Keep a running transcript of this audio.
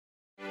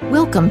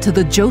Welcome to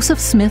the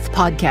Joseph Smith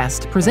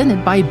Podcast,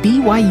 presented by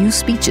BYU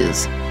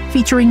Speeches,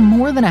 featuring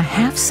more than a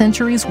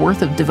half-century's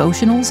worth of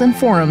devotionals and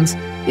forums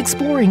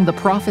exploring the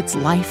prophet's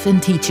life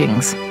and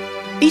teachings.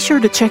 Be sure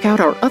to check out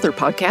our other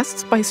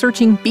podcasts by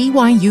searching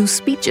BYU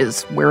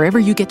Speeches wherever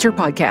you get your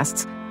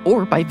podcasts,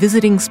 or by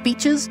visiting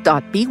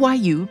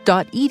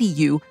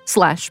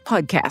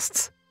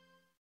speeches.byu.edu/podcasts.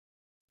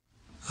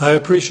 I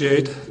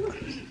appreciate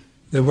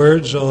the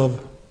words of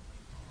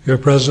your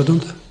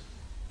president,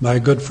 my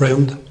good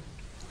friend,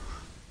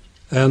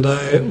 and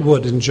I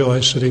would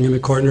enjoy sitting in the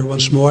corner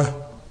once more,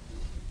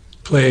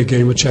 play a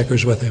game of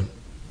checkers with him.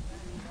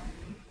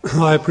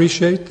 I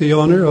appreciate the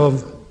honor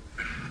of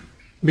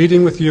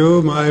meeting with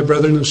you, my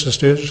brethren and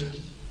sisters,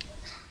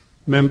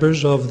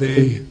 members of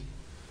the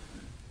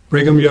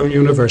Brigham Young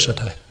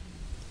University.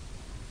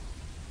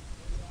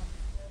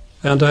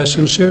 And I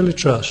sincerely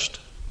trust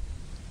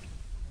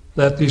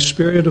that the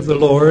Spirit of the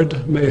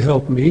Lord may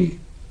help me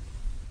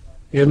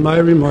in my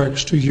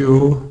remarks to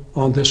you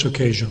on this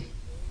occasion.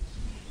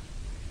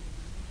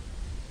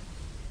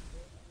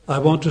 I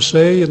want to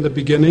say in the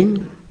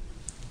beginning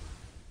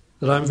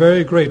that I'm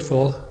very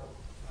grateful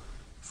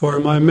for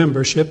my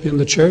membership in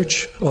the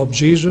Church of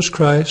Jesus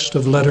Christ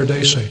of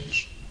Latter-day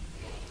Saints.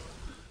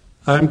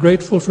 I'm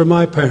grateful for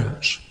my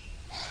parents,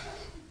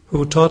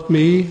 who taught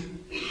me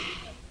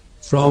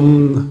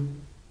from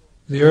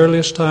the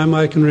earliest time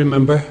I can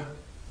remember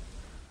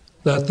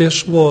that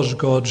this was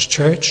God's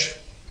church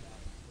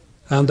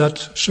and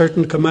that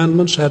certain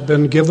commandments had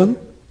been given,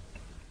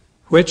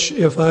 which,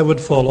 if I would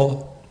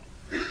follow,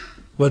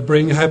 would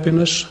bring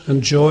happiness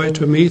and joy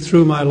to me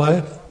through my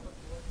life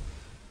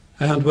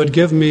and would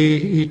give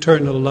me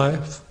eternal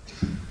life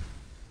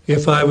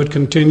if I would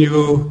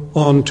continue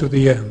on to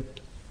the end.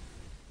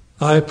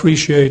 I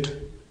appreciate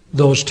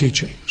those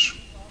teachings.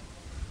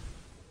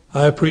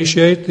 I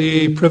appreciate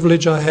the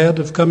privilege I had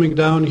of coming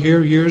down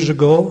here years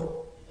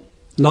ago,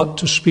 not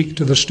to speak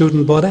to the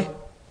student body,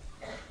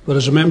 but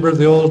as a member of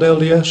the old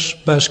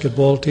LDS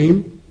basketball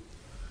team,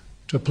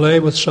 to play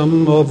with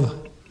some of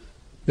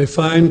the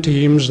fine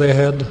teams they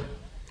had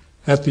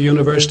at the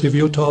University of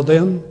Utah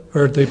then,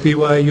 or the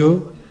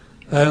BYU,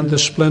 and the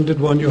splendid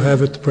one you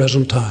have at the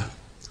present time.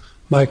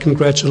 My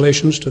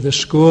congratulations to this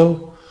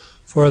school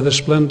for the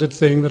splendid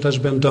thing that has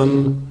been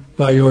done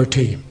by your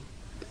team.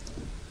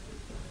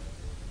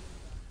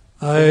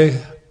 I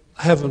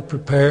haven't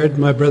prepared,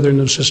 my brethren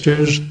and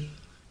sisters,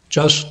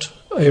 just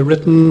a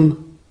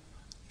written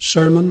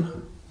sermon.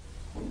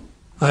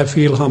 I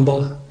feel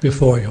humble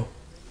before you.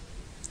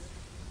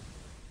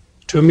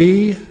 To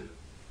me,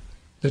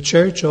 the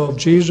Church of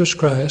Jesus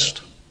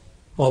Christ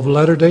of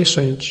Latter-day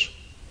Saints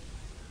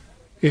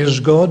is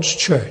God's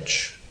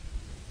church,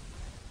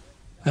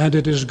 and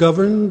it is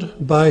governed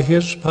by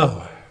His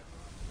power,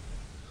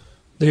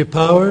 the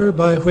power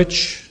by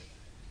which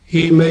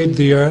He made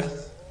the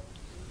earth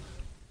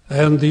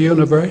and the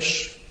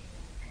universe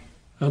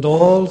and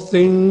all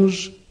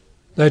things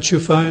that you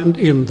find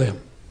in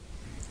them.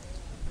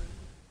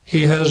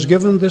 He has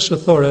given this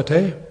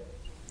authority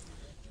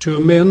to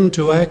men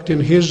to act in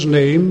His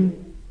name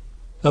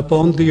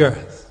upon the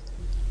earth.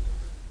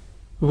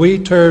 We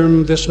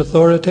term this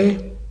authority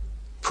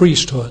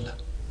priesthood.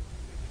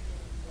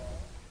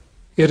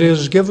 It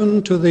is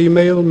given to the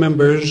male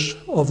members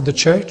of the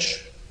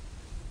church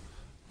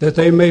that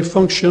they may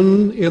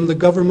function in the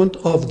government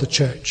of the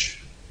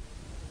church.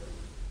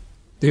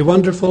 The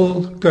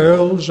wonderful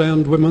girls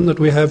and women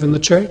that we have in the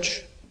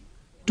church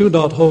do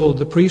not hold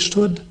the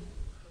priesthood,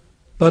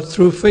 but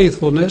through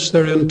faithfulness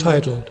they're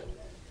entitled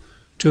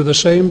to the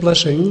same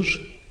blessings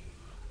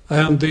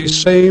and the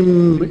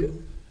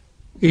same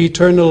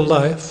eternal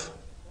life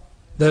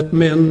that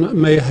men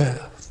may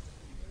have.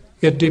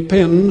 It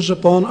depends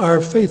upon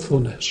our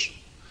faithfulness.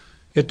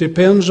 It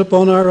depends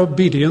upon our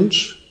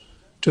obedience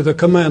to the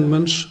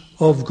commandments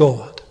of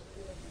God.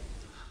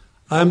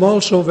 I'm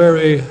also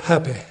very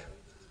happy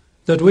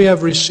that we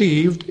have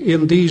received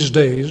in these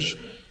days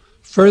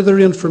further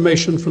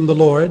information from the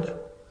Lord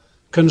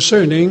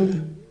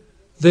concerning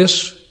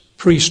this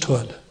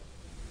priesthood.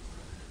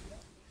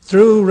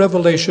 Through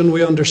Revelation,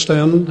 we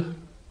understand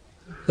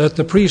that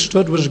the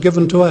priesthood was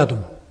given to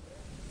Adam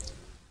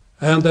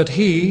and that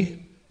he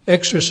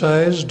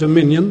exercised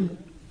dominion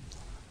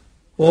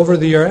over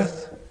the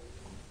earth,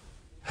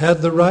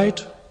 had the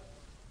right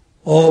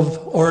of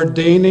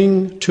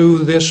ordaining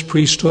to this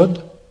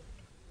priesthood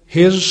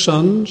his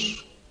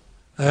sons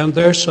and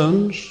their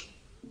sons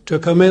to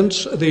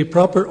commence the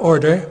proper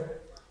order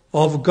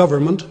of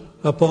government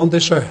upon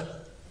this earth.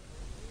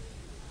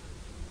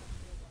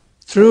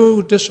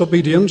 Through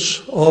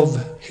disobedience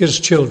of his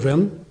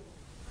children,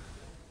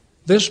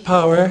 this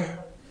power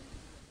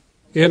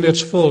in its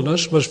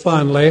fullness was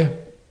finally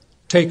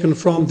taken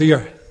from the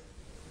earth.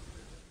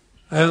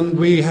 And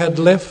we had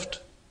left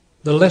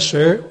the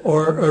lesser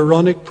or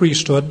Aaronic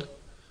priesthood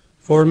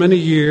for many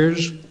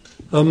years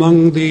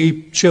among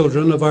the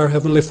children of our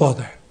Heavenly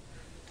Father.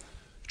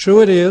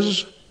 True it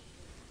is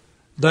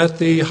that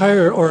the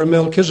higher or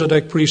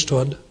Melchizedek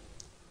priesthood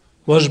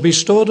was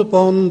bestowed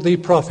upon the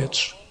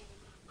prophets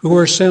who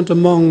were sent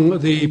among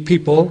the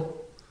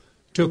people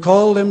to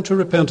call them to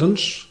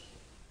repentance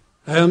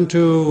and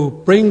to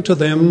bring to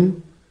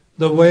them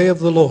the way of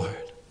the Lord.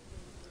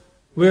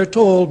 We are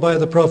told by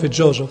the prophet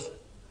Joseph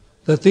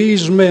that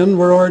these men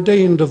were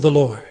ordained of the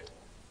Lord,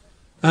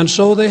 and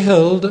so they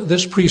held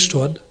this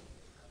priesthood,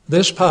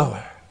 this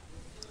power.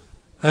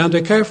 And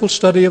a careful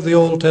study of the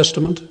Old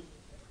Testament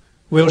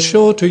will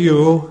show to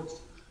you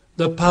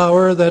the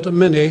power that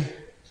many,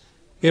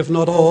 if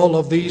not all,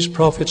 of these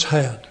prophets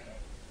had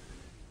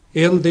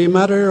in the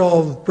matter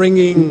of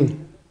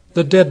bringing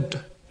the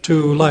dead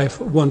to life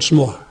once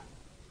more,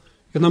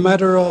 in the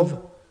matter of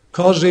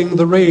causing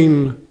the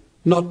rain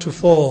not to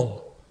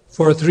fall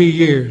for 3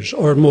 years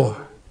or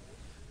more,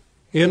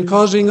 in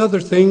causing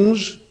other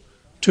things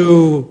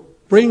to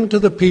bring to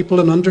the people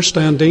an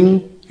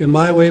understanding, in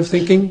my way of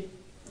thinking,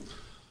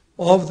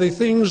 of the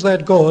things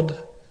that God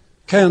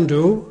can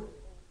do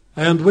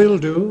and will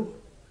do,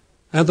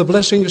 and the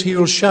blessings he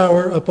will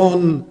shower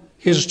upon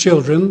his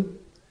children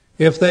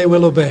if they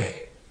will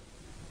obey.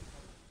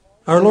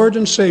 Our Lord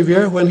and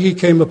Savior, when he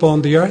came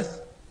upon the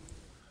earth,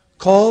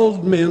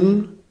 called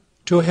men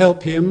to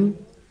help him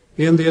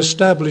in the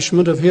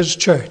establishment of his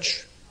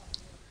church.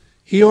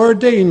 He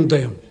ordained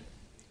them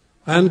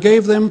and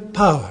gave them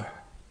power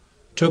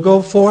to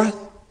go forth,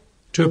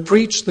 to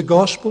preach the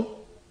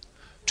gospel,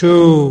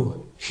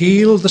 to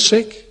heal the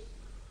sick,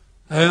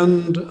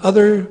 and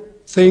other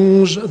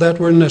things that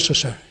were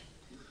necessary,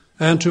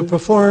 and to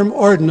perform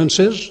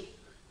ordinances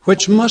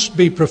which must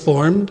be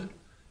performed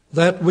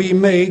that we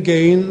may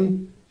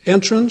gain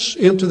entrance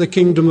into the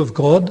kingdom of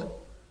God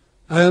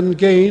and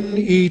gain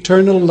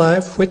eternal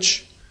life,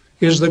 which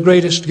is the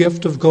greatest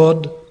gift of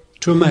God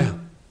to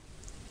man.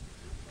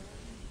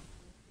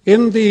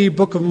 In the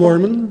Book of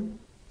Mormon,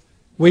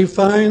 we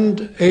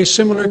find a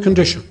similar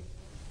condition.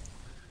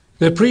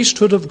 The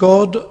priesthood of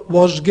God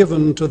was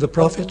given to the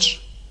prophets,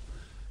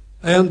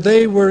 and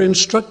they were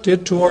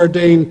instructed to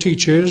ordain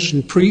teachers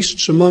and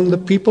priests among the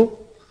people,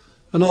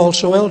 and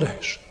also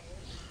elders,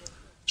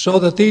 so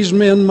that these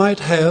men might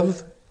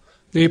have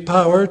the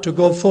power to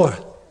go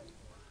forth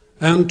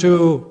and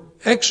to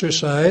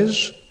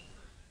exercise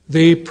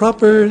the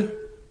proper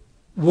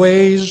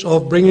ways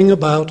of bringing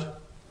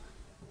about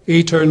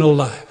eternal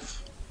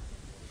life.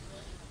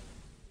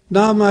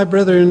 Now, my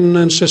brethren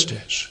and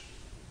sisters,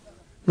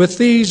 with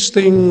these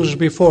things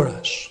before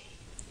us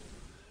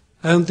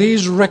and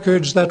these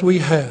records that we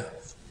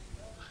have,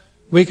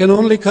 we can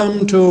only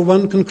come to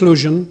one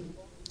conclusion,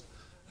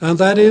 and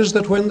that is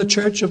that when the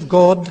church of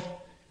God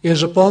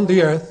is upon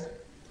the earth,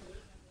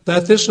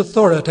 that this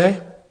authority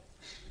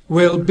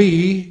will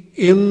be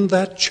in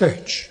that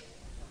church.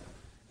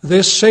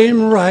 This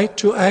same right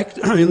to act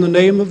in the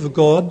name of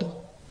God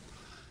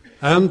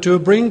and to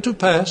bring to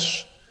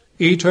pass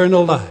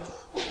eternal life.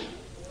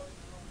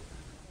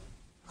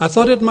 I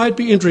thought it might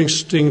be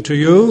interesting to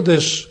you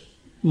this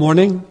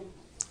morning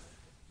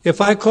if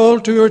I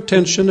called to your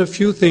attention a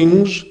few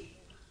things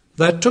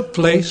that took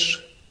place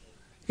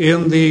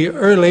in the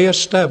early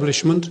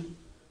establishment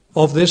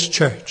of this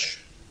church.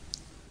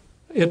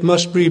 It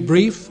must be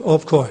brief,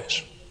 of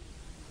course.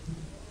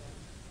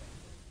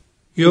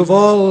 You've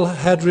all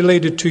had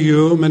related to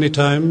you many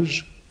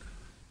times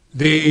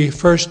the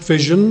first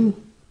vision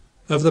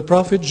of the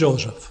prophet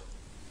Joseph.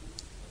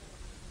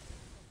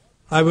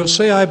 I will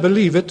say I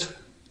believe it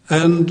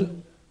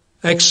and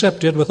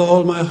accept it with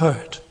all my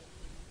heart,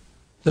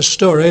 the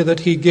story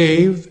that he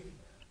gave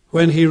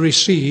when he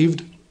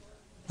received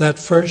that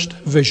first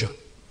vision.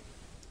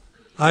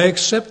 I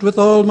accept with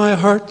all my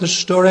heart the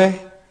story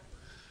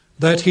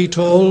that he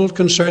told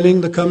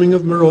concerning the coming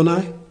of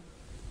Moroni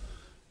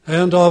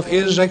and of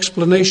his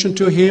explanation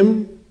to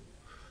him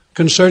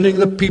concerning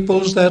the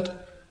peoples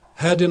that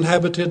had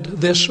inhabited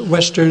this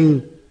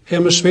western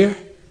hemisphere,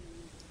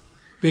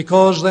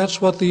 because that's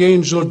what the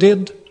angel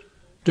did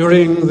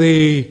during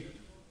the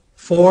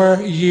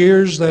 4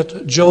 years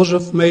that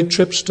Joseph made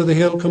trips to the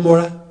hill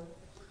Cumorah.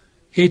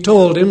 He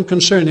told him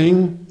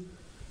concerning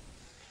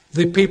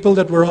the people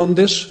that were on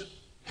this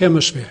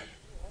hemisphere.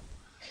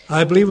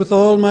 I believe with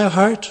all my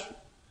heart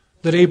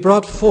that he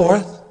brought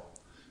forth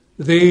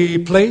the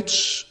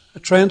plates,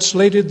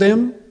 translated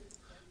them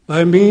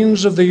by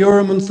means of the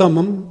Urim and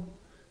Thummim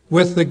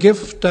with the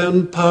gift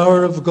and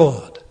power of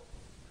God,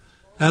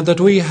 and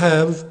that we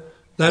have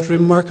that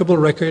remarkable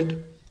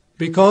record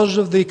because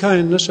of the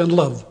kindness and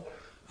love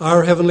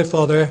our Heavenly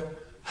Father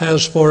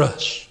has for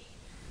us.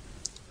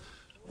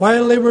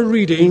 While they were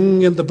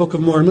reading in the Book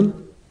of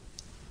Mormon,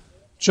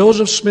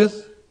 Joseph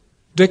Smith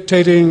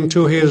dictating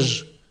to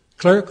his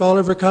clerk,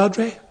 Oliver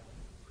Cowdery,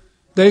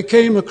 they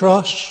came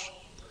across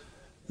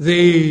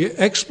the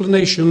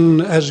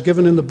explanation as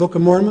given in the Book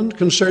of Mormon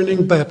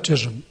concerning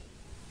baptism.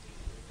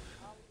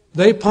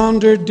 They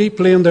pondered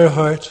deeply in their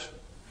heart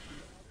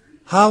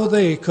how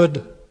they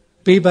could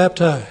be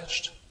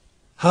baptized,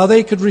 how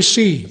they could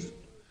receive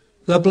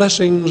the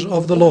blessings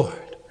of the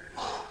Lord.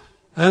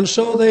 And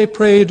so they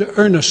prayed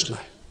earnestly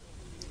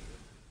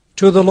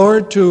to the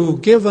Lord to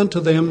give unto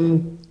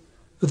them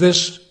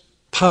this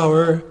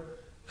power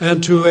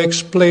and to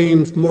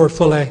explain more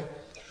fully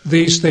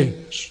these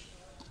things.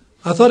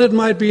 I thought it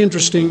might be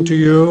interesting to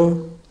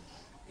you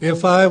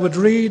if I would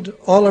read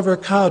Oliver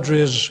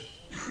Cowdery's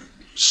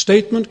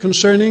statement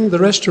concerning the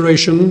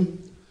restoration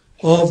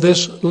of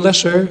this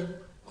lesser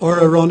or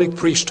Aaronic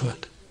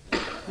priesthood.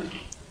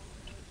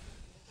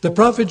 The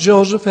prophet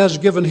Joseph has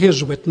given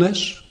his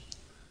witness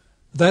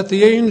that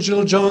the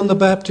angel John the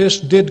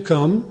Baptist did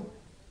come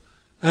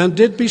and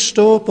did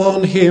bestow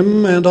upon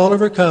him and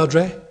Oliver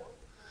Cowdery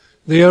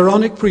the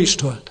Aaronic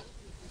priesthood.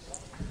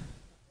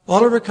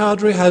 Oliver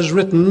Cowdery has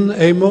written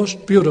a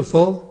most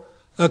beautiful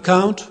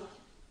account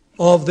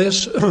of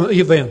this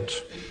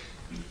event.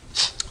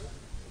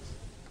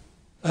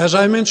 As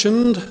I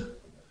mentioned,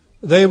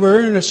 they were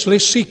earnestly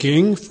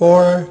seeking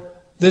for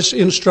this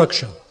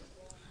instruction.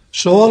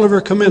 So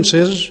Oliver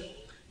commences,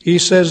 he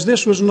says,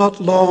 "This was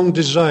not long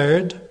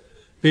desired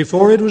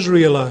before it was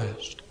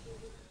realized.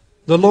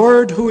 The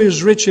Lord, who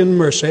is rich in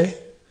mercy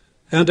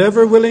and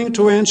ever willing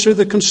to answer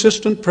the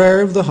consistent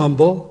prayer of the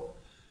humble,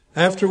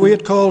 after we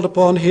had called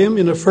upon him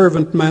in a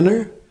fervent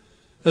manner,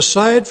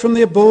 aside from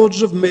the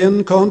abodes of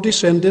men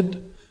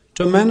condescended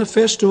to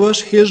manifest to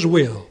us his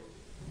will.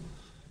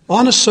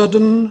 On a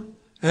sudden,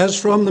 as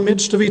from the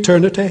midst of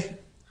eternity,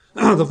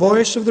 the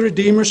voice of the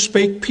Redeemer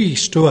spake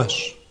peace to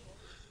us,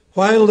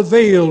 while the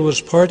veil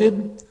was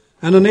parted,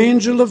 and an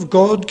angel of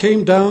God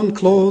came down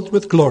clothed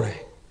with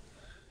glory,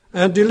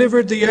 and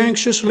delivered the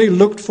anxiously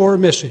looked-for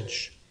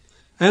message,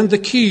 and the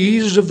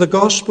keys of the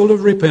gospel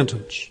of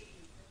repentance.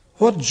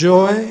 What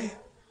joy,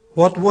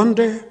 what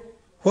wonder,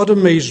 what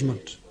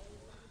amazement!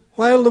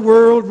 While the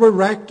world were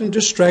racked and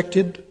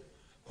distracted,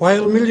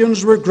 while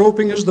millions were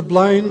groping as the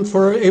blind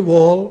for a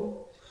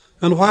wall,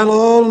 and while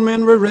all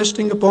men were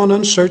resting upon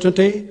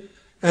uncertainty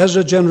as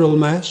a general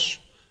mass,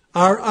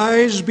 our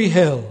eyes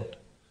beheld,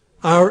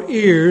 our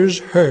ears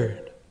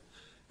heard,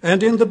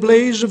 and in the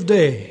blaze of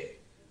day,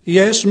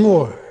 yes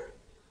more,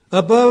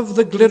 above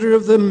the glitter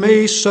of the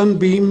May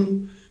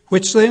sunbeam,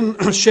 which then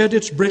shed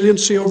its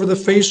brilliancy over the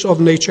face of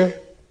nature,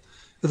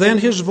 then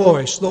his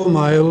voice, though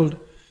mild,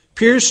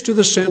 pierced to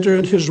the center,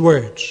 and his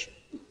words,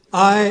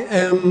 I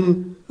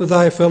am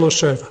thy fellow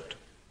servant,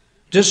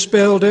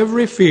 dispelled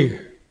every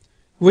fear.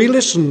 We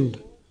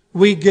listened,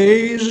 we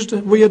gazed,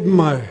 we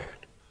admired.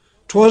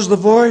 'Twas the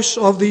voice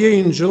of the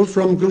angel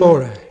from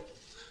glory.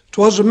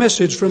 'Twas a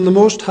message from the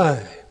Most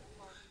High.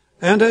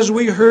 And as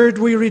we heard,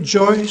 we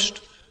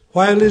rejoiced,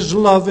 while his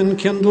love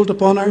enkindled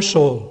upon our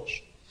souls.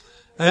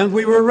 And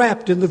we were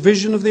wrapped in the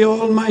vision of the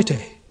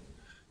Almighty.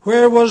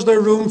 Where was there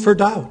room for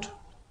doubt?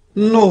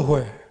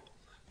 Nowhere.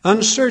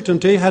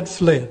 Uncertainty had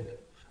fled.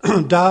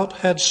 Doubt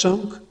had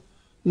sunk,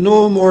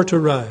 no more to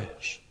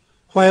rise,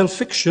 while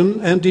fiction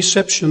and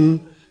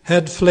deception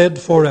had fled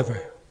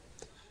forever.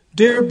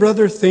 Dear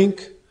brother,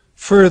 think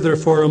further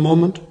for a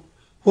moment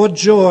what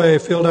joy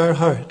filled our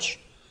hearts,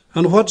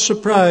 and what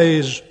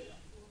surprise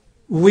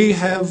we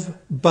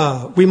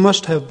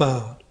must have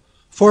bowed.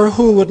 For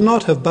who would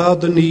not have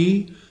bowed the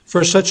knee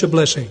for such a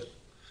blessing?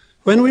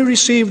 When we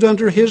received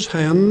under his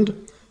hand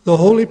the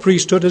holy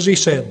priesthood, as he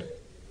said,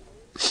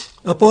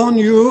 Upon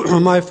you,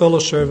 my fellow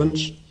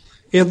servants,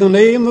 in the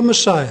name of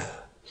Messiah,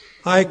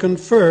 I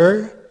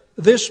confer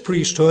this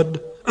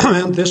priesthood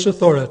and this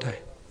authority.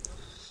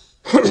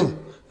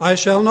 I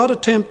shall not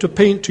attempt to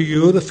paint to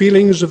you the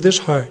feelings of this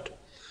heart,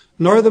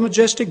 nor the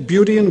majestic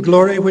beauty and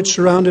glory which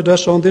surrounded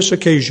us on this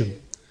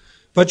occasion.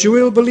 But you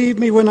will believe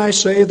me when I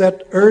say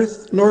that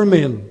earth nor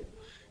men,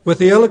 with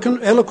the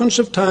eloquence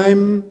of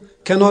time,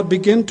 cannot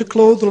begin to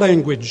clothe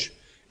language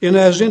in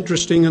as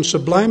interesting and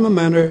sublime a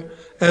manner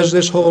as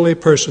this holy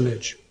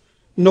personage.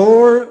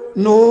 Nor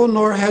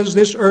has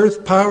this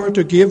earth power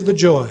to give the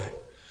joy,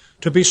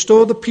 to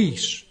bestow the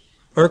peace,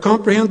 or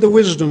comprehend the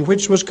wisdom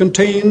which was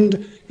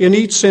contained in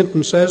each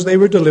sentence as they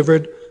were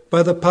delivered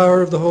by the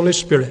power of the Holy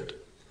Spirit.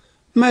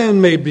 Man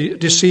may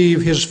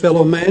deceive his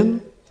fellow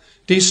man,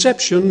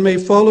 deception may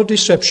follow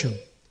deception,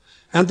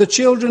 and the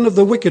children of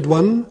the wicked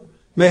one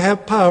may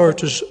have power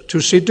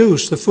to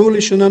seduce the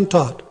foolish and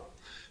untaught,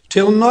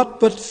 till naught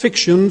but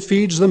fiction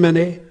feeds the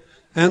many,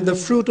 and the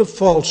fruit of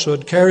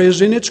falsehood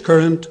carries in its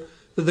current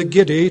the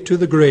giddy to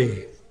the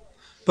grave.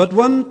 But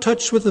one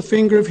touch with the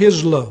finger of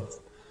his love,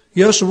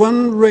 yes,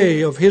 one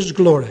ray of his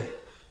glory,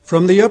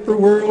 from the upper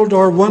world,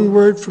 or one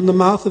word from the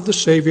mouth of the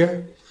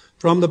Savior,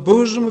 from the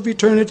bosom of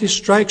eternity,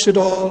 strikes it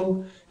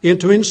all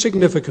into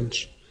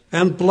insignificance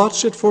and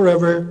blots it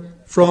forever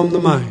from the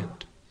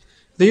mind.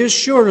 The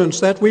assurance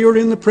that we were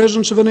in the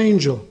presence of an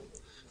angel,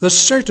 the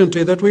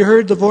certainty that we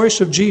heard the voice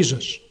of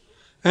Jesus,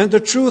 and the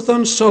truth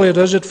unsullied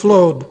as it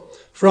flowed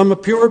from a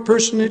pure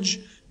personage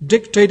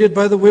dictated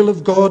by the will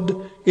of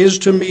God, is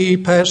to me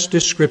past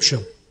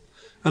description.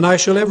 And I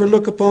shall ever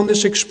look upon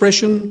this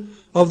expression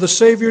of the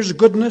Savior's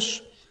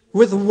goodness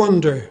with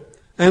wonder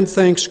and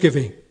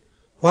thanksgiving,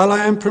 while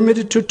I am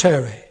permitted to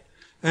tarry,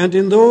 and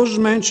in those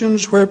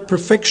mansions where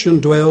perfection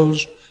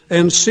dwells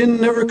and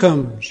sin never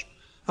comes,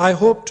 I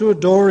hope to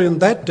adore in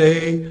that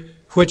day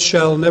which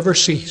shall never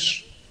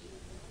cease.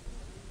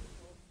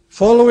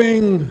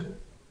 Following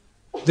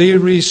the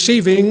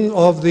receiving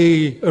of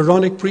the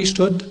Aaronic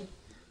priesthood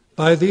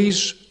by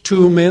these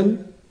two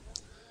men.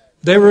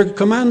 They were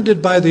commanded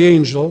by the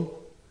angel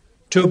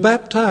to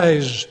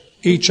baptize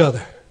each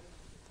other.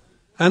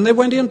 And they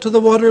went into the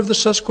water of the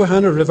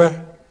Susquehanna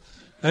River,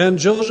 and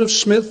Joseph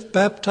Smith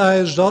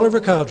baptized Oliver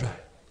Cowdery.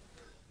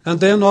 And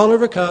then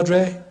Oliver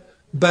Cowdery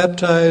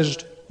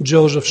baptized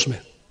Joseph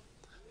Smith.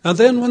 And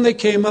then when they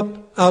came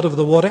up out of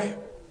the water,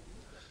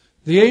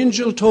 the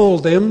angel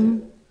told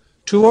them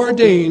to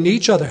ordain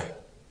each other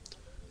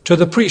to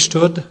the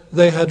priesthood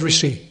they had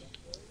received.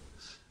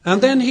 And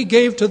then he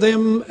gave to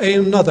them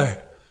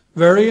another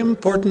very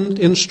important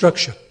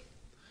instruction.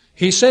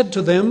 He said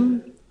to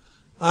them,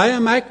 I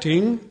am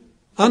acting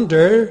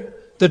under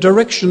the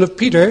direction of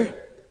Peter,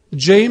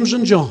 James,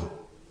 and John,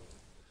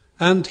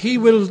 and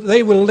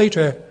they will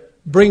later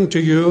bring to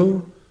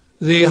you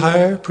the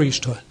higher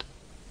priesthood.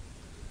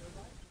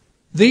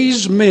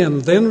 These men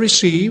then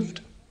received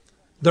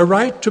the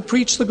right to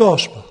preach the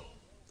gospel,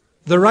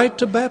 the right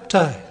to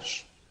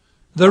baptize,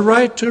 the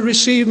right to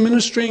receive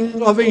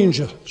ministering of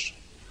angels.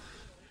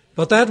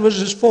 But that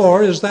was as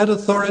far as that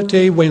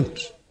authority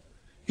went.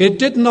 It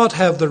did not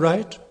have the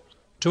right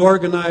to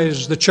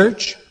organize the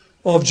church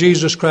of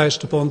Jesus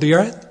Christ upon the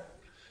earth.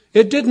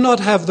 It did not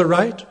have the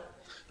right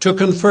to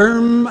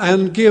confirm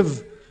and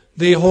give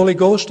the Holy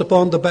Ghost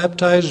upon the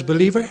baptized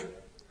believer.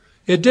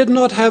 It did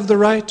not have the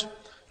right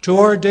to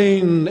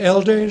ordain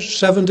elders,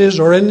 70s,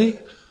 or any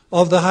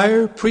of the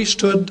higher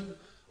priesthood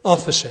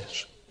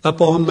offices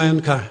upon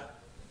mankind.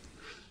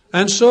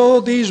 And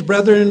so these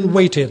brethren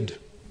waited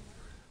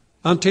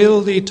until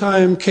the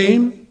time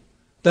came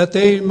that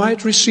they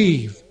might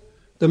receive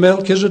the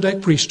Melchizedek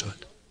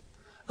priesthood.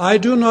 I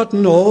do not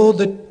know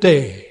the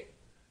day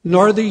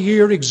nor the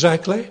year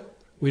exactly.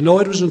 We know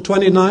it was in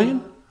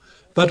 29,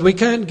 but we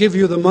can't give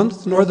you the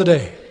month nor the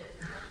day.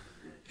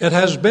 It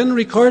has been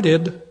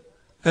recorded,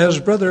 as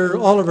Brother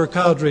Oliver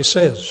Cowdery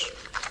says.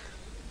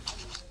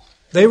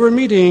 They were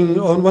meeting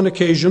on one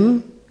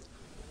occasion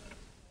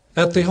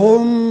at the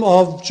home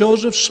of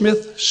Joseph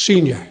Smith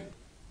Sr.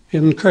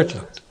 in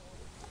Kirtland.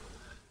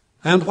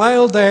 And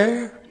while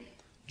there,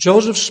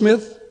 Joseph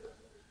Smith,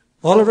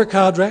 Oliver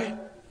Cowdery,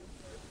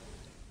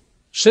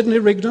 Sidney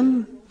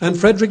Rigdon, and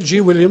Frederick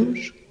G.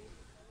 Williams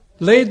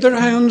laid their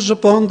hands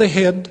upon the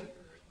head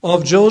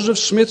of Joseph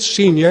Smith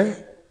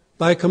Sr.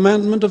 by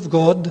commandment of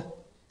God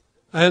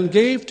and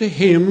gave to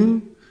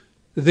him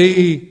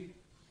the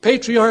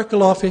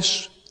patriarchal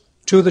office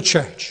to the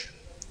church.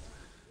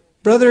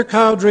 Brother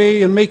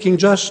Cowdery, in making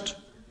just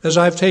as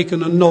I've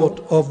taken a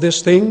note of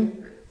this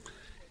thing,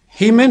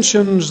 he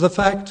mentions the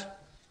fact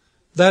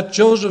that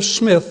Joseph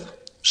Smith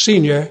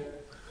Sr.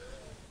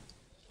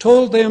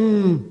 told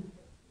them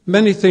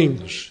many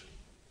things,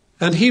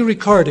 and he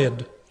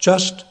recorded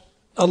just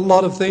a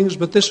lot of things,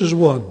 but this is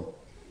one.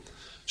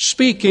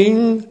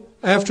 Speaking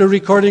after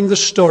recording the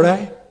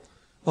story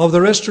of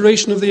the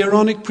restoration of the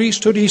Aaronic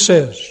priesthood, he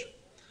says,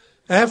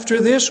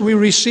 after this we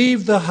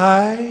received the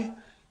high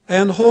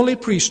and holy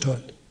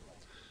priesthood,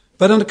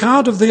 but an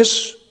account of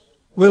this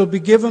will be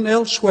given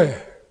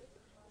elsewhere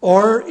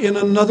or in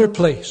another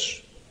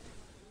place,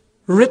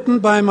 written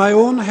by my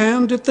own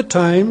hand at the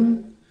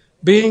time,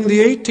 being the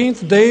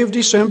 18th day of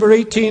December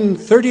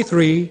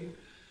 1833,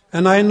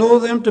 and I know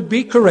them to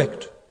be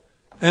correct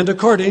and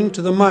according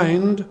to the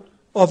mind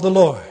of the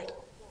Lord.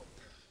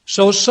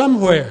 So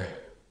somewhere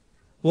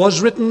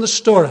was written the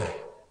story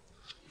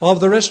of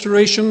the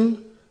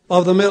restoration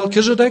of the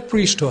Melchizedek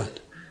priesthood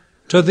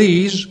to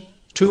these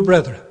two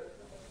brethren.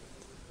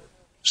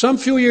 Some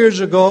few years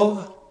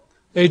ago,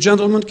 a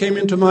gentleman came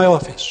into my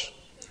office,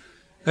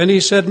 and he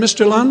said,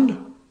 Mr.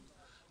 Lund,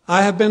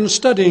 I have been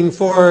studying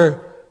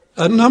for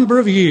a number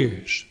of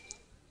years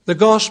the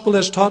gospel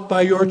as taught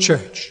by your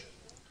church,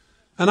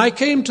 and I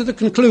came to the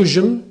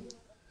conclusion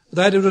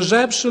that it was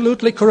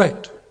absolutely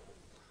correct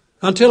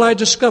until I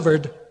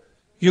discovered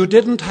you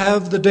didn't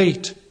have the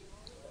date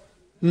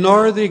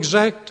nor the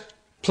exact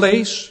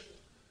place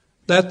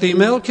that the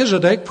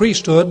Melchizedek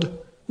priesthood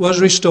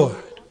was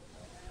restored.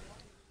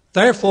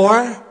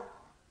 Therefore,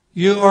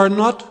 you are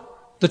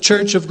not the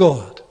church of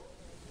God.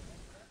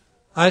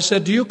 I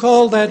said, do you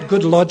call that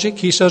good logic?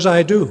 He says,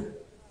 I do.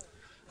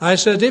 I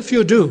said, if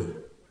you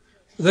do,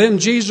 then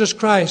Jesus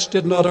Christ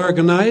did not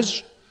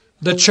organize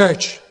the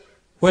church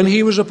when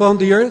he was upon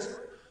the earth,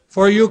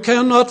 for you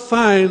cannot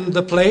find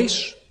the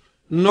place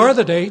nor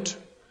the date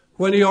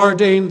when he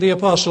ordained the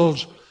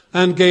apostles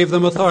and gave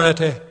them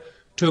authority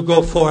to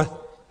go forth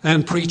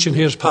and preach in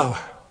his power.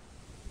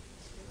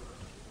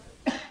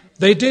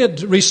 They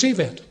did receive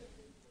it.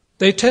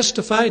 They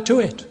testified to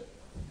it.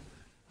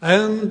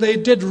 And they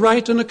did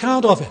write an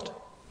account of it.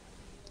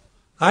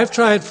 I've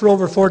tried for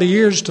over 40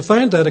 years to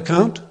find that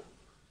account,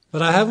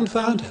 but I haven't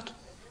found it.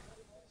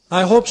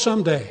 I hope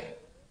someday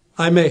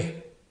I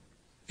may.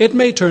 It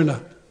may turn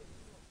up.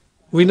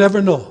 We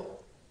never know.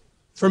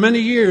 For many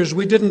years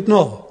we didn't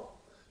know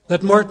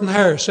that Morton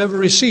Harris ever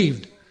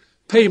received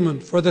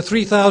payment for the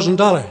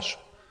 $3,000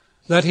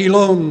 that he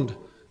loaned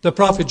the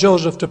prophet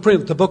Joseph to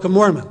print the Book of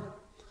Mormon.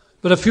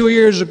 But a few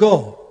years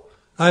ago,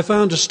 I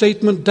found a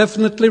statement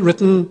definitely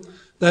written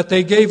that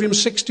they gave him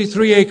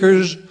 63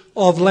 acres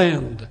of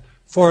land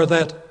for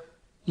that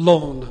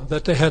loan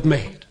that they had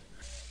made.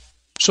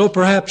 So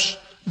perhaps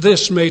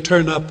this may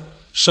turn up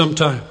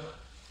sometime.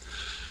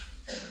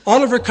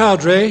 Oliver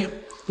Cowdery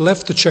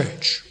left the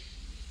church.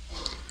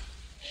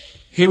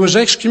 He was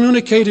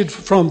excommunicated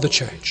from the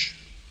church.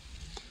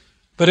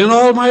 But in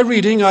all my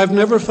reading, I've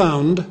never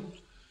found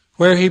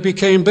where he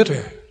became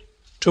bitter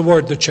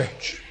toward the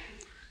church.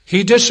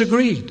 He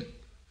disagreed.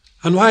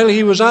 And while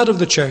he was out of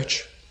the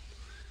church,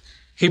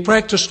 he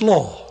practiced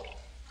law,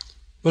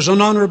 was an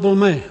honorable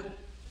man.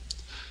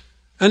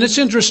 And it's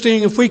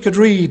interesting if we could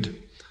read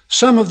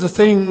some of the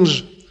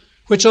things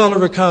which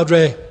Oliver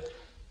Cowdery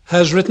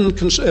has written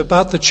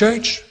about the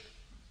church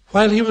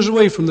while he was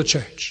away from the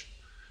church.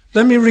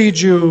 Let me read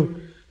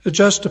you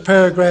just a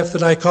paragraph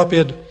that I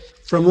copied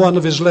from one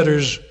of his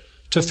letters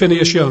to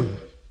Phineas Young.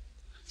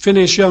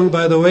 Phineas Young,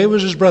 by the way,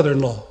 was his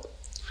brother-in-law.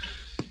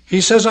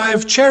 He says, "I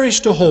have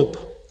cherished a hope,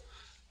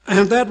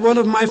 and that one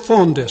of my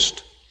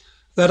fondest,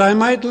 that I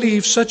might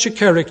leave such a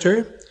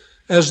character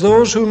as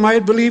those who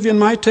might believe in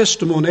my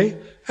testimony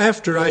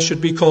after I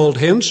should be called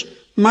hence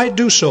might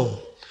do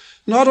so,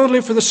 not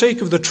only for the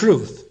sake of the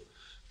truth,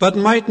 but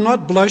might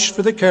not blush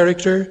for the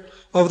character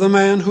of the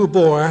man who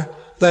bore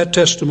that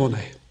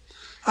testimony.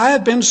 I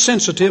have been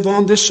sensitive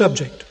on this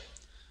subject,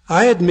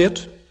 I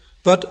admit,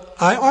 but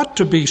I ought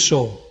to be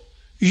so.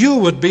 You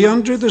would be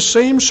under the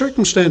same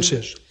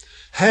circumstances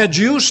had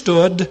you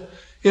stood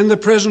in the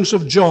presence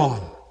of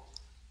John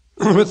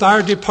with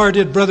our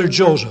departed brother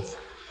Joseph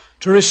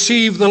to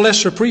receive the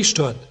lesser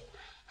priesthood,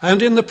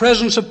 and in the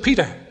presence of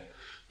Peter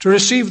to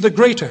receive the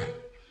greater,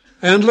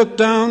 and look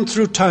down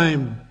through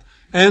time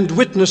and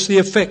witness the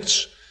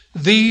effects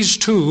these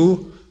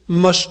two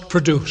must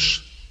produce."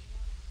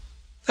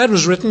 That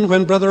was written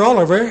when Brother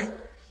Oliver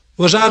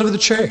was out of the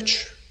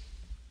church.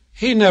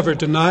 He never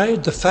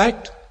denied the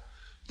fact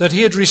that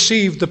he had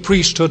received the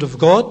priesthood of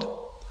God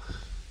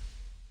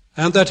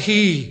and that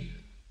he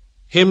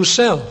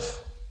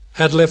himself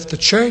had left the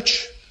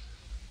church.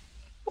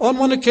 On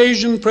one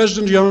occasion,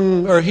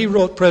 he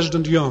wrote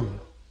President Young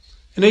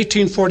in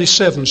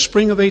 1847,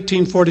 spring of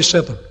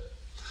 1847,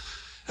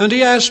 and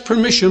he asked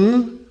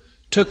permission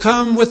to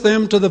come with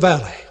them to the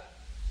valley.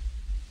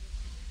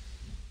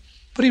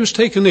 But he was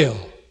taken ill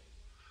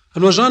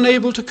and was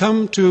unable to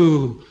come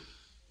to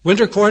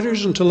winter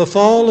quarters until the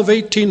fall of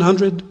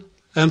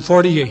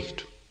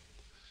 1848.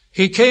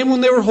 He came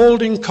when they were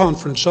holding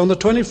conference on the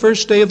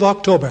 21st day of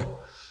October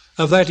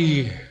of that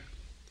year.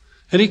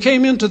 And he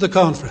came into the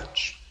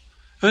conference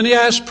and he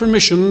asked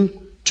permission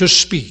to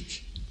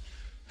speak.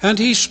 And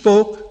he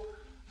spoke,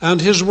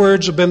 and his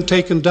words have been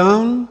taken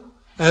down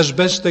as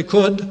best they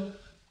could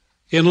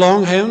in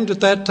longhand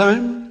at that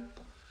time.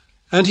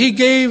 And he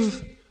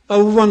gave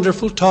a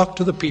wonderful talk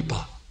to the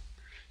people.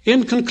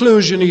 In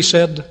conclusion, he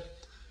said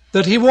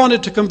that he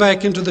wanted to come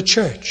back into the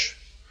church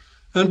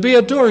and be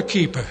a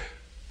doorkeeper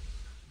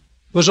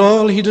was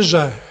all he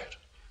desired,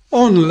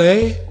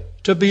 only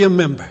to be a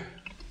member.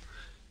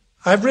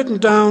 I've written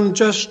down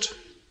just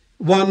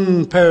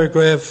one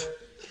paragraph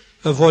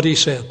of what he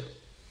said.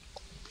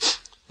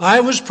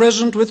 "I was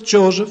present with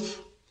Joseph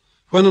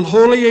when an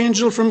holy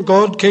angel from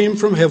God came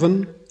from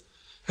heaven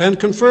and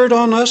conferred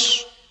on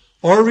us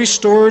or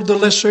restored the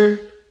lesser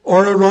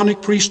or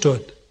Aaronic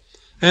priesthood,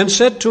 and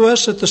said to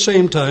us at the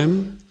same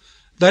time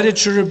that it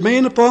should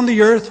remain upon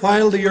the earth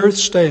while the earth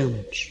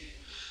stands.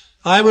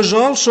 I was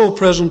also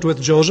present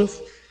with Joseph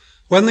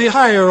when the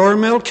higher or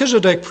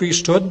Melchizedek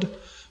priesthood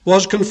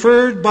was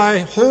conferred by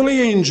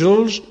holy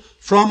angels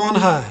from on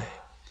high.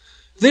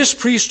 This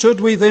priesthood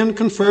we then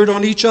conferred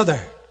on each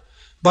other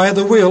by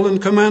the will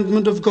and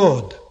commandment of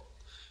God.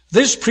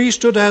 This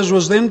priesthood, as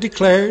was then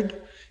declared,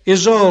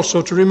 is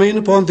also to remain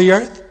upon the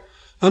earth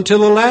until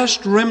the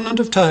last remnant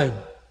of time.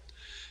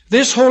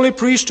 This holy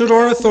priesthood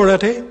or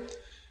authority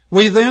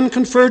we then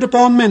conferred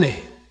upon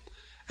many,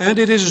 and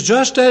it is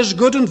just as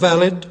good and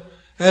valid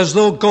as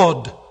though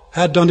God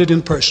had done it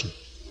in person."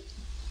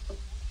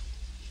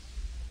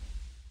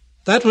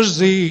 That was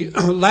the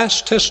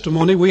last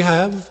testimony we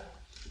have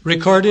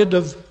recorded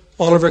of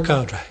Oliver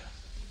Cowdery.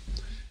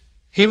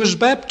 He was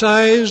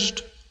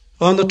baptized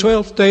on the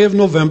 12th day of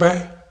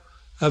November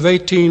of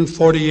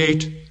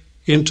 1848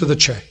 into the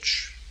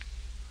church.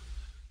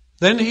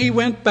 Then he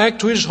went back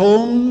to his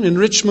home in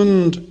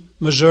Richmond,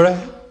 Missouri,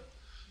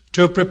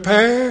 to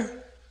prepare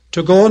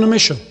to go on a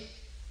mission.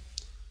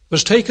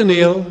 Was taken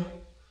ill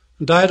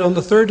and died on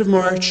the 3rd of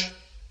March,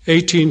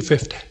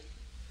 1850.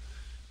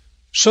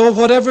 So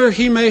whatever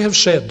he may have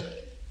said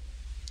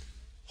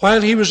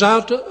while he was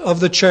out of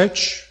the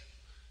church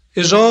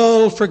is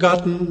all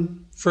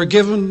forgotten,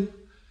 forgiven,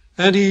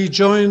 and he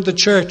joined the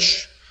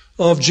Church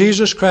of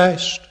Jesus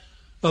Christ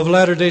of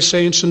Latter-day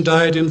Saints and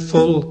died in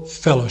full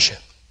fellowship.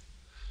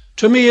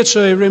 To me, it's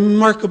a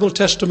remarkable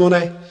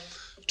testimony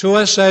to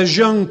us as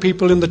young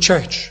people in the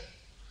church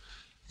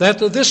that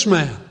this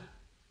man,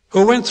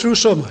 who went through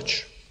so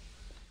much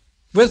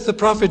with the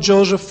prophet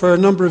Joseph for a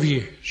number of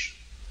years,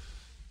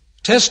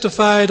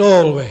 testified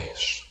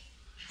always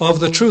of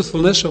the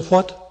truthfulness of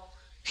what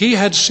he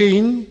had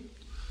seen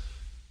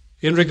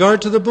in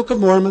regard to the Book of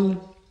Mormon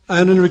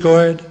and in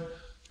regard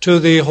to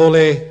the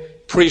holy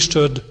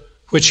priesthood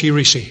which he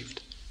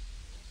received.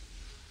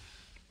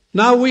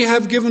 Now we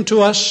have given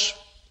to us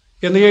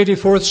in the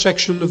 84th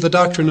section of the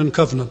Doctrine and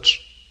Covenants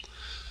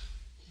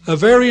a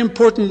very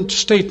important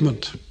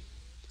statement.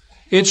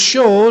 It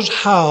shows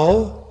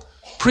how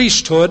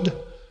priesthood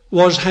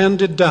was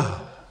handed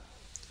down.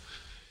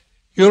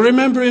 You'll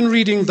remember in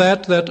reading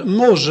that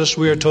Moses,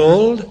 we are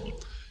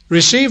told,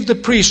 received the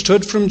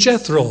priesthood from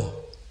Jethro,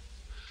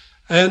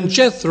 and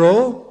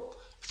Jethro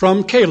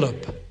from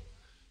Caleb,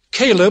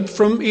 Caleb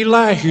from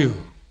Elihu,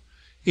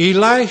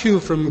 Elihu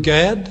from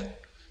Gad,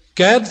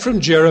 Gad from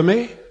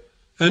Jeremy,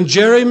 and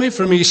Jeremy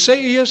from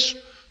Esaias,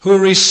 who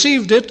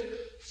received it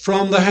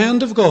from the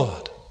hand of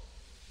God.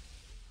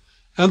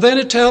 And then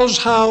it tells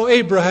how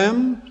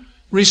Abraham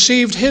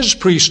received his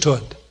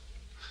priesthood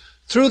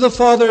through the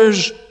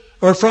fathers,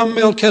 or from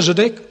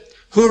Melchizedek,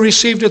 who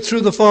received it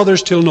through the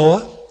fathers till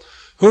Noah,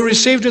 who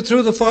received it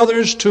through the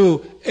fathers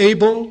to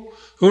Abel,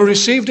 who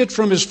received it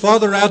from his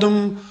father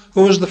Adam,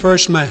 who was the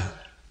first man.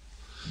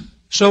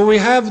 So we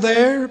have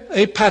there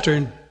a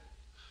pattern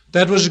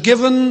that was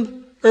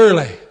given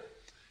early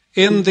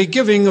in the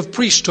giving of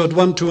priesthood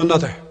one to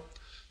another.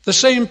 The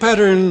same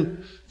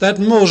pattern that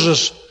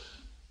Moses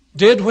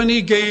did when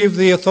he gave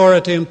the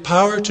authority and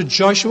power to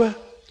Joshua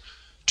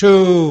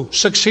to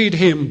succeed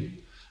him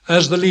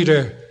as the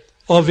leader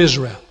of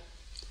Israel.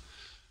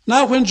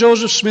 Now when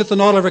Joseph Smith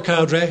and Oliver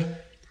Cowdery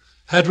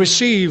had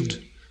received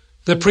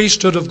the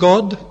priesthood of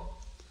God,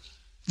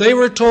 they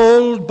were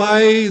told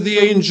by the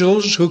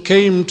angels who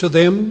came to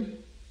them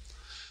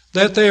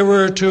that they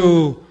were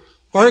to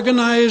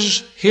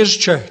organize his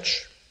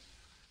church.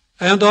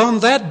 And on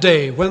that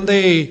day, when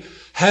they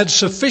had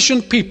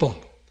sufficient people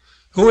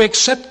who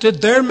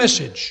accepted their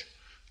message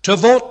to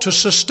vote to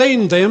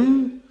sustain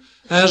them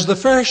as the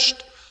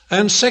first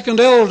and second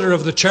elder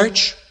of the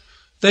church,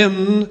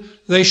 then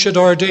they should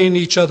ordain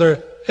each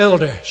other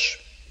elders.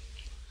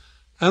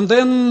 And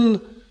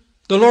then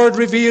the Lord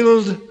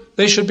revealed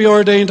they should be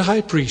ordained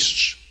high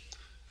priests.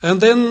 And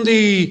then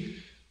the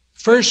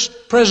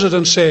first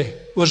presidency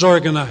was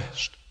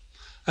organized.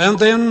 And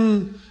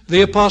then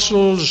the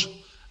apostles,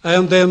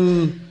 and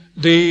then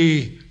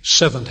the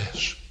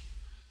 70s.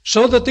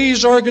 So that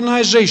these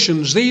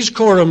organizations, these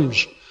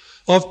quorums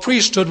of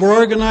priesthood were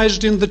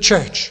organized in the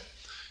church,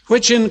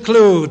 which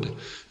include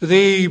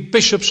the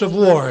bishops of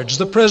wards,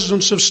 the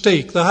presidents of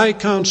stake, the high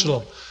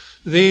council,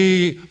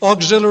 the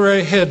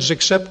auxiliary heads,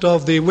 except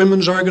of the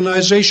women's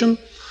organization,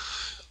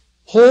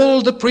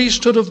 hold the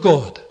priesthood of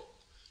God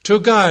to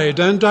guide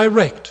and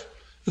direct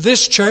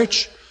this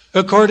church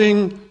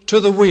according to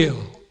the will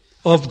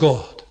of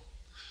God.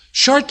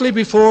 Shortly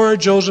before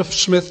Joseph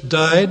Smith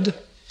died,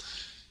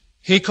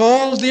 he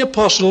called the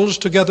apostles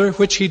together,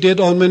 which he did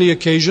on many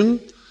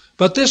occasions,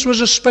 but this was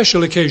a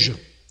special occasion.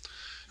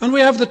 And we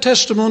have the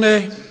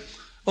testimony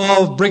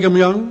of Brigham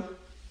Young,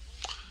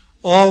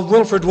 of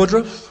Wilford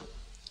Woodruff,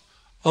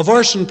 of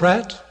Orson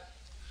Pratt,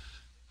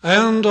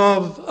 and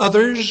of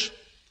others,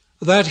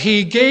 that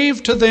he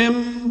gave to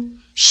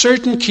them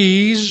certain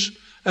keys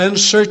and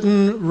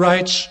certain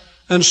rights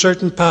and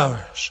certain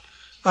powers.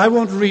 I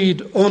won't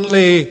read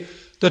only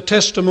the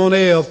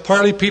testimony of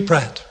Parley P.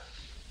 Pratt.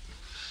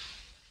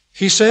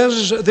 He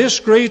says, "This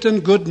great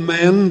and good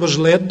man was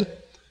led,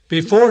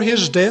 before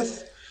his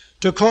death,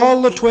 to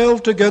call the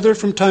 12 together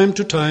from time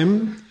to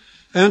time,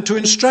 and to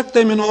instruct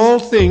them in all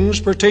things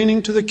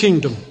pertaining to the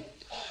kingdom,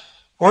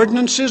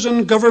 ordinances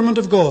and government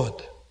of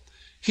God.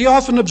 He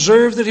often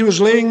observed that he was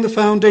laying the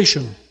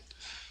foundation,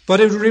 but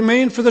it would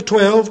remain for the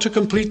 12 to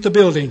complete the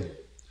building.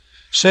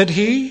 Said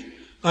he,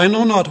 I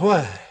know not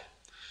why,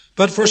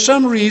 but for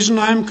some reason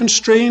I am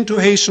constrained to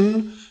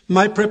hasten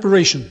my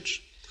preparations,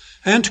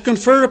 and to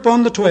confer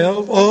upon the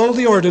 12 all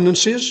the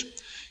ordinances,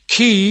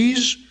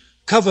 keys,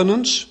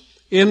 covenants,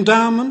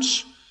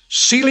 endowments,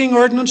 sealing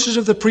ordinances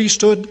of the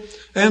priesthood,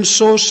 and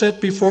so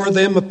set before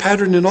them a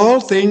pattern in all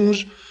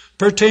things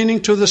pertaining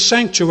to the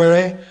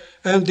sanctuary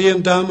and the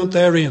endowment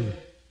therein.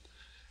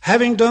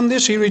 Having done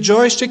this, he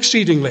rejoiced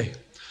exceedingly,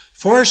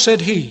 for,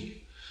 said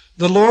he,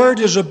 the Lord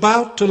is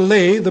about to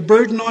lay the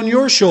burden on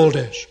your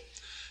shoulders,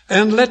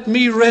 and let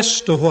me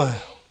rest a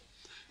while.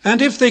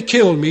 And if they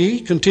kill me,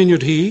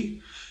 continued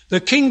he,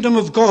 the kingdom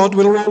of God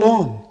will roll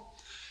on,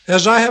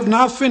 as I have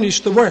now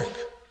finished the work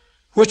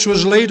which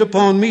was laid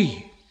upon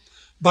me,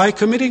 by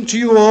committing to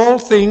you all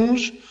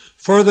things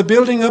for the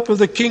building up of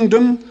the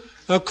kingdom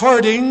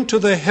according to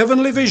the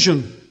heavenly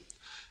vision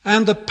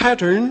and the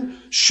pattern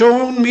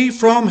shown me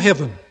from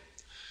heaven."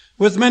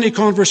 With many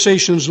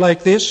conversations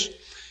like this,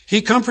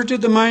 he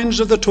comforted the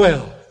minds of the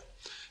 12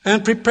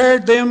 and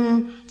prepared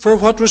them for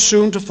what was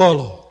soon to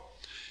follow.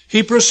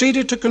 He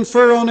proceeded to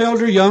confer on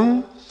Elder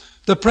Young,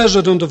 the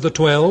president of the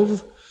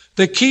 12,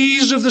 the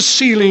keys of the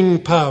sealing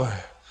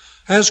power,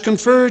 as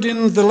conferred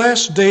in the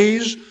last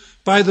days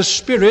by the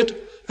spirit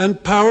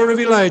and power of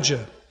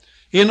Elijah,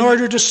 in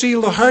order to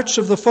seal the hearts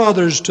of the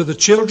fathers to the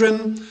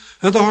children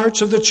and the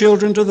hearts of the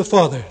children to the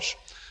fathers,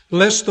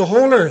 lest the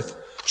whole earth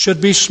should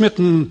be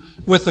smitten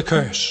with the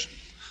curse.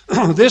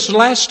 This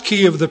last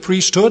key of the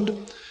priesthood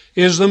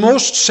is the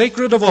most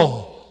sacred of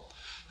all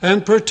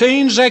and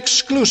pertains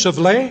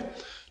exclusively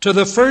to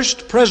the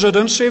first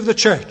presidency of the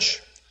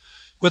church,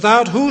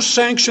 without whose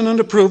sanction and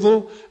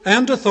approval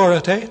and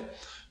authority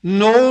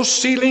no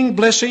sealing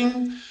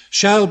blessing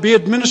shall be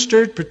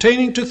administered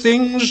pertaining to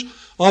things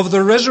of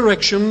the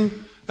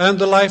resurrection and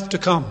the life to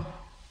come.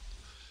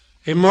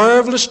 A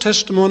marvelous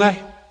testimony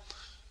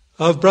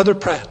of Brother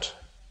Pratt.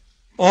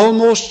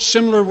 Almost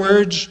similar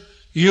words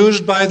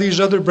used by these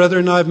other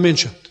brethren I've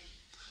mentioned,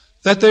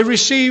 that they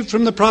received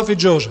from the prophet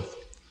Joseph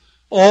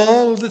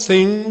all the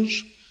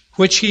things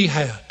which he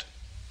had.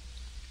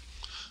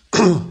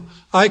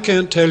 I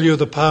can't tell you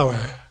the power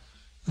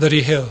that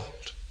he held.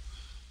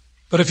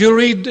 But if you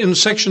read in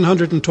section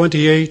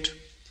 128,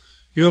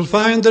 you'll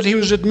find that he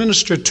was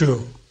administered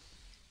to,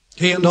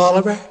 he and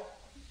Oliver,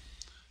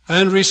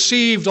 and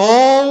received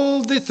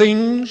all the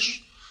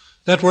things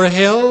that were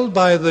held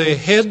by the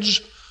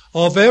heads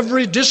of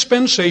every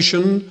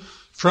dispensation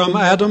from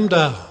Adam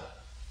down,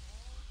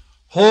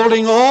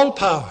 holding all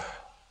power,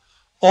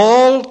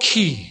 all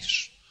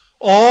keys,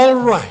 all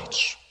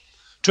rights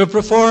to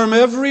perform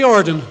every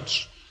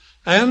ordinance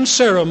and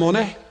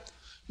ceremony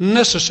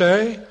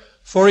necessary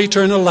for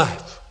eternal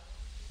life.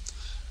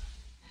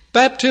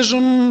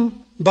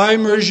 Baptism by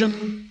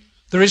immersion,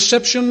 the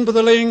reception by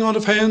the laying on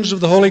of hands of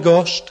the Holy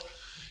Ghost,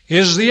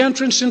 is the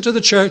entrance into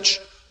the church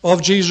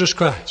of Jesus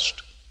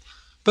Christ.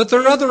 But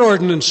there are other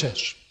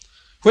ordinances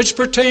which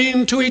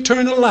pertain to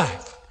eternal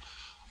life,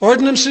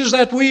 ordinances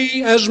that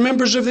we as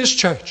members of this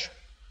church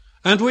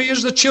and we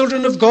as the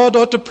children of God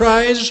ought to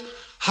prize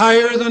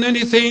higher than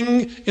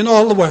anything in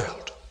all the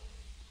world.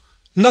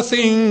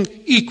 Nothing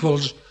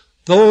equals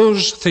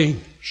those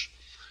things.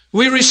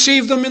 We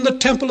receive them in the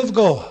temple of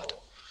God.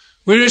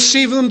 We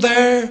receive them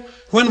there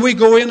when we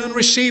go in and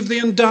receive the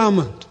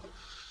endowment,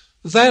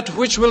 that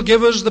which will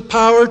give us the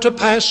power to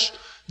pass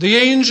the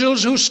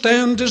angels who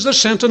stand as the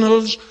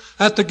sentinels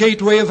at the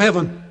gateway of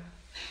heaven.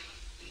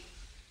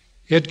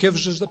 It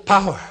gives us the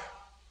power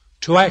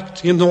to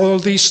act in all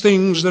these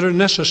things that are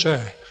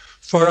necessary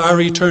for our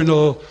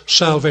eternal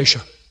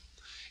salvation.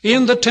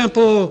 In the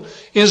temple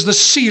is the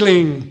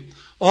sealing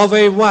of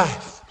a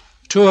wife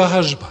to a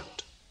husband.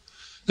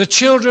 The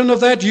children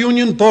of that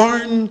union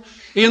born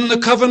in the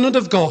covenant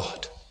of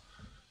God,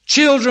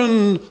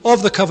 children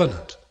of the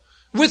covenant,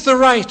 with the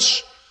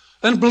rights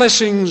and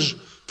blessings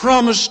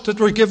promised that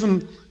were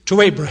given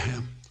to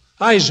Abraham,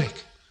 Isaac,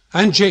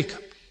 and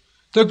Jacob,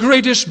 the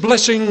greatest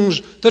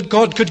blessings that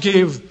God could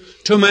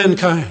give to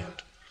mankind,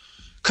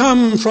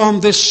 come from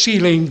this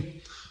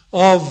sealing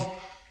of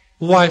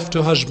wife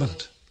to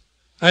husband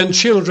and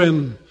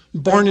children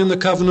born in the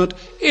covenant,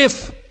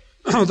 if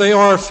they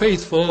are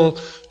faithful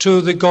to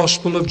the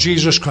gospel of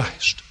Jesus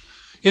Christ.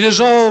 It is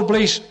all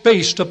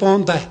based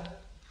upon that.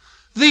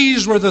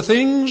 These were the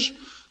things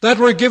that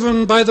were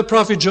given by the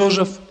prophet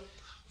Joseph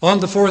on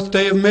the 4th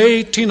day of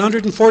May,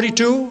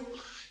 1842,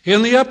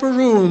 in the upper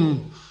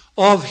room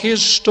of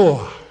his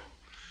store.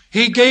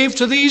 He gave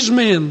to these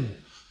men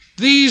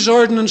these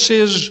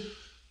ordinances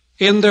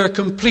in their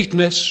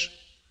completeness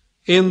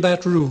in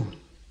that room.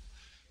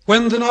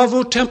 When the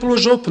Nauvoo temple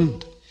was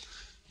opened,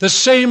 the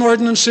same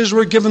ordinances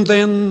were given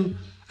then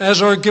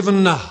as are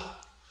given now.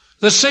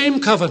 The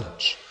same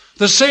covenants,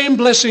 the same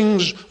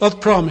blessings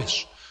of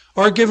promise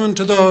are given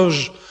to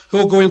those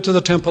who go into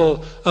the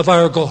temple of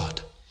our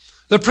God.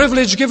 The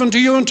privilege given to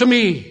you and to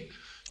me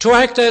to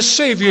act as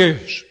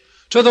saviors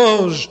to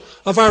those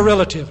of our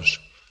relatives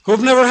who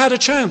have never had a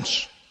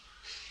chance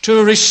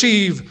to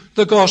receive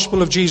the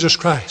gospel of Jesus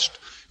Christ.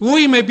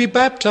 We may be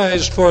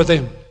baptized for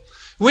them.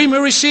 We may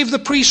receive the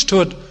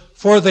priesthood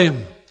for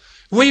them.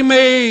 We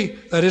may,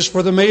 that is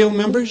for the male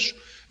members,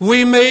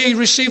 we may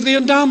receive the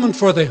endowment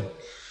for them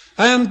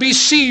and be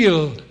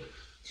sealed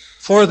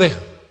for them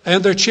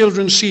and their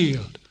children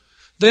sealed.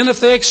 Then if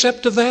they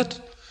accept of that,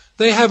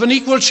 they have an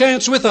equal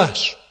chance with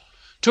us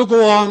to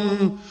go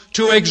on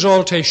to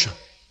exaltation.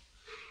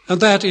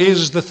 And that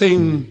is the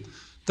thing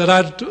that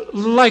I'd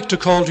like to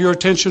call to your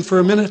attention for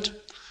a minute.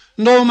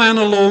 No man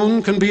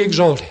alone can be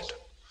exalted.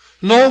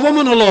 No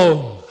woman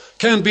alone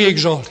can be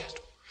exalted.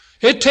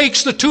 It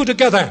takes the two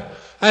together,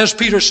 as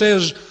Peter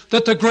says,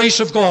 that the grace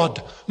of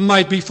God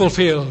might be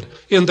fulfilled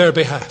in their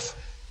behalf.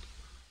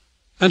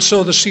 And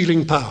so the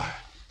sealing power,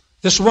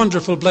 this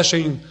wonderful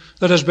blessing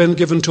that has been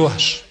given to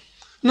us.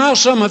 Now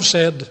some have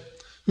said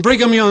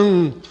Brigham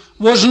Young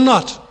was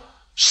not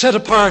set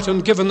apart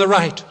and given the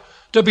right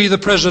to be the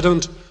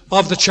president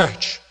of the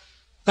church.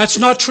 That's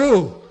not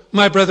true,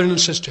 my brethren and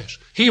sisters.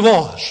 He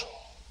was.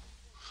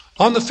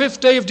 On the 5th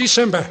day of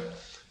December,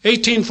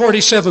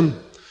 1847,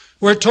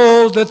 we're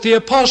told that the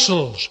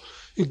apostles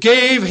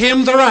gave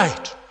him the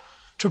right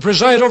to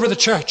preside over the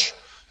church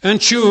and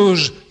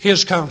choose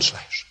his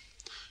counselors.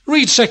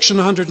 Read section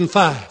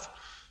 105.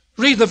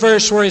 Read the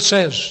verse where it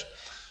says,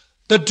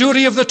 the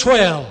duty of the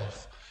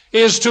 12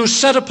 is to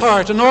set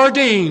apart and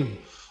ordain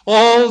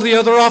all the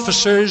other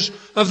officers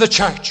of the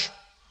church.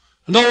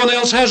 No one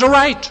else has a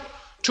right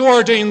to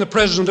ordain the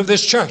president of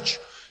this church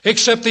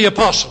except the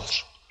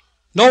apostles.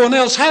 No one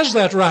else has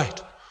that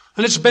right.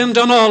 And it's been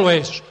done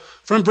always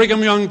from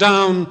Brigham Young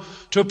down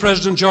to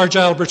President George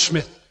Albert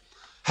Smith,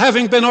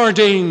 having been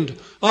ordained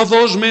of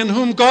those men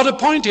whom God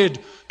appointed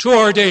to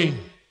ordain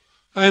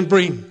and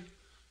bring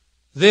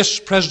this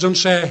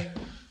presidency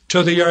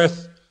to the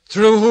earth,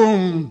 through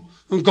whom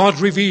God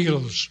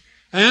reveals,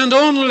 and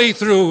only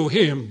through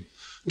him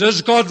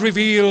does God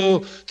reveal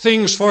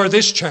things for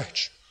this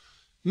church.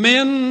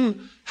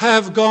 Men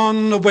have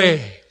gone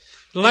away,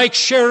 like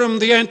Sherem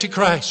the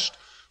Antichrist,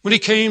 when he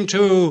came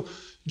to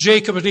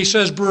Jacob and he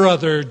says,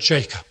 "Brother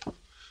Jacob,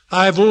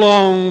 I've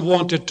long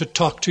wanted to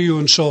talk to you,"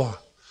 and so on.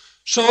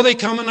 So they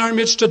come in our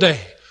midst today.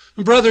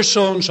 Brother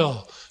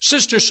so-and-so,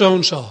 sister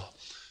so-and-so,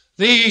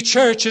 the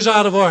church is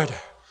out of order.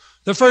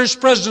 The first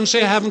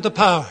presidency haven't the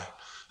power.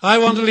 I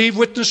want to leave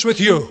witness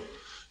with you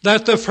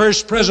that the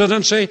first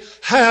presidency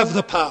have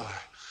the power.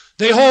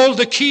 They hold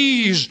the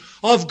keys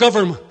of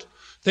government.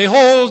 They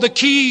hold the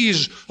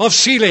keys of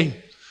sealing.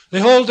 They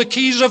hold the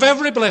keys of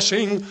every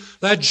blessing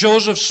that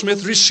Joseph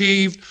Smith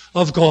received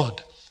of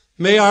God.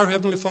 May our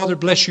Heavenly Father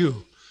bless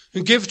you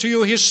and give to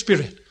you His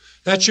Spirit,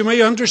 that you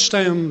may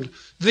understand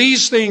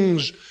these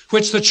things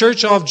which the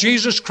Church of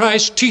Jesus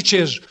Christ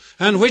teaches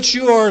and which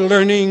you are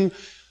learning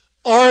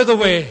are the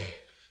way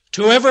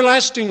to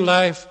everlasting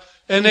life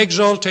and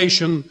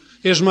exaltation,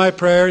 is my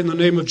prayer in the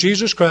name of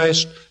Jesus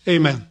Christ.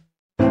 Amen.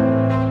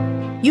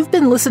 You've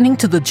been listening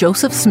to the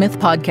Joseph Smith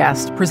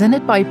Podcast,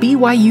 presented by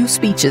BYU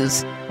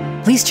Speeches.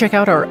 Please check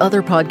out our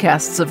other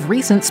podcasts of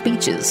recent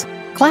speeches,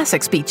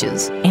 classic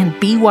speeches, and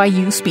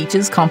BYU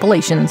Speeches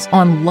compilations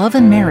on love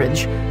and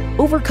marriage,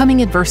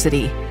 overcoming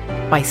adversity,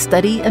 by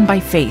study and by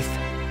faith,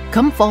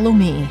 Come Follow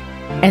Me,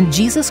 and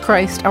Jesus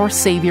Christ, our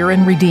Savior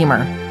and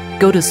Redeemer.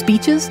 Go to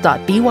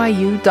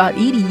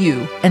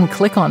speeches.byu.edu and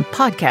click on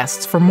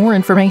podcasts for more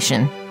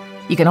information.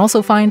 You can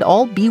also find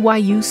all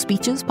BYU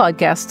Speeches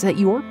podcasts at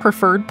your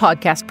preferred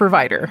podcast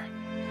provider.